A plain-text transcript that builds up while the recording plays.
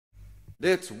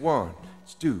It's one,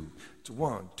 it's two, it's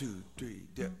one, two, three,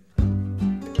 dip.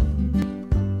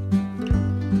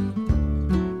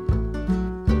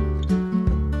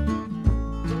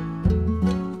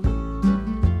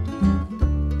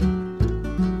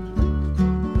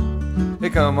 Hey,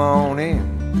 come on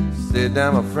in, sit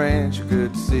down, my friend, it's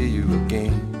good to see you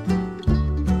again.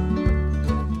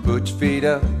 Put your feet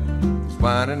up, there's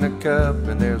wine in a cup,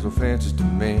 and there's no fences to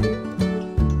mend.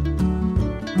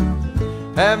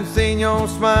 Haven't seen your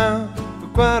smile for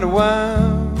quite a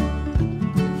while,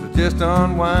 so just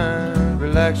unwind,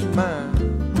 relax your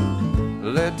mind,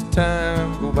 let the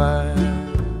time go by.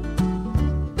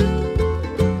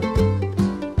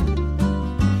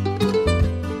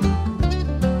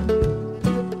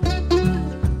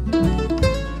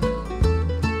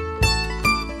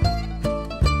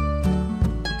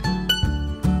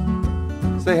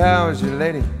 Say, how is your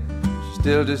lady? She's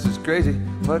still just as crazy.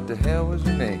 What the hell was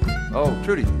her name? Oh,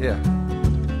 Trudy, yeah.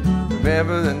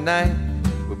 Remember the night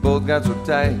we both got so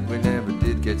tight we never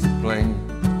did catch the plane.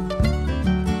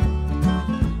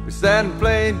 We sat and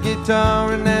played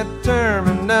guitar in that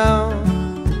terminal.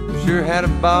 We sure had a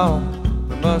ball,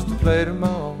 we must have played them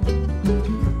all. We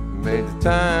made the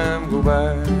time go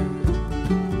by.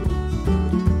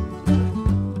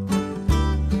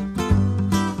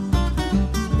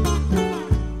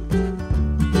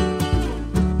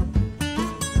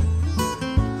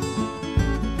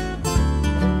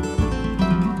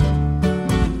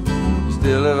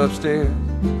 Still live upstairs,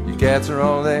 your cats are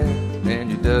all there,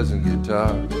 and your dozen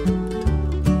guitars.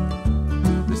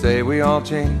 They say we all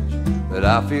change, but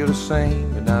I feel the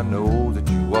same, and I know that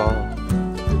you are.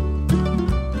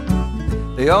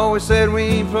 They always said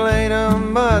we played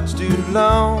them much too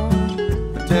long,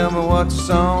 but tell me what's the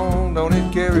song, don't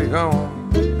it carry on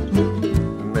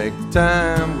and make the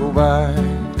time go by?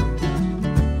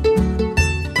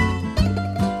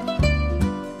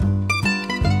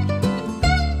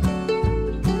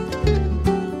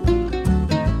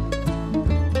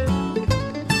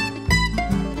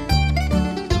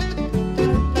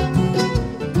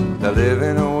 I live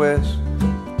in the West,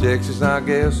 Texas, I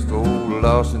guess, old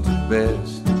Austin's the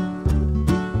best.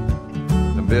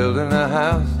 I'm building a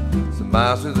house some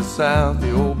miles to the south,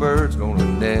 the old bird's gonna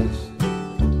nest.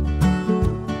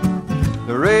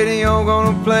 The radio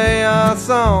gonna play our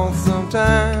songs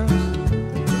sometimes,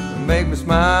 make me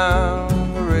smile,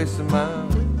 erase the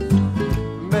miles,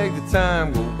 make the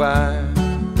time go by.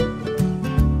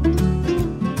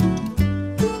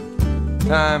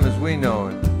 Time as we know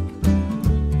it.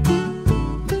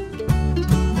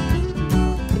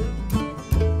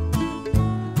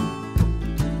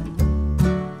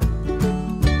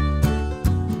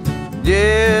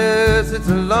 Yes, it's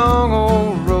a long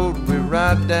old road we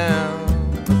ride down,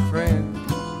 my friend.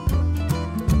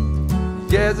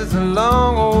 Yes, it's a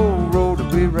long old road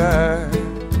that we ride,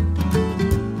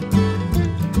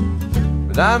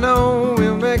 but I know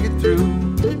we'll make it through,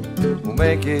 we'll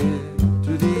make it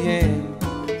to the end.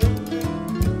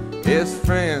 Yes,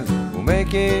 friends, we'll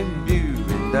make it, you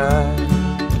and I.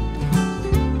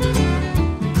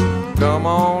 Come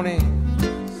on in,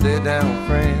 sit down,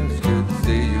 friends, good to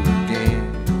see you again.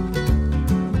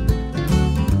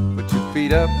 Put your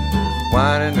feet up,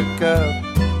 wine in the cup,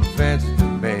 fancy to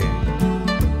bend.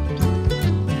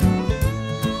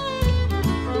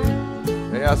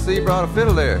 Hey, I see you brought a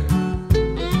fiddle there.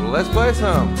 Well, let's play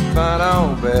some. Find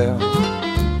on, Belle,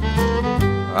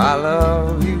 I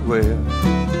love you well.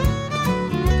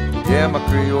 Yeah, my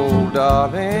Creole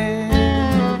darling,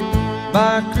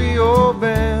 my Creole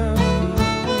belle.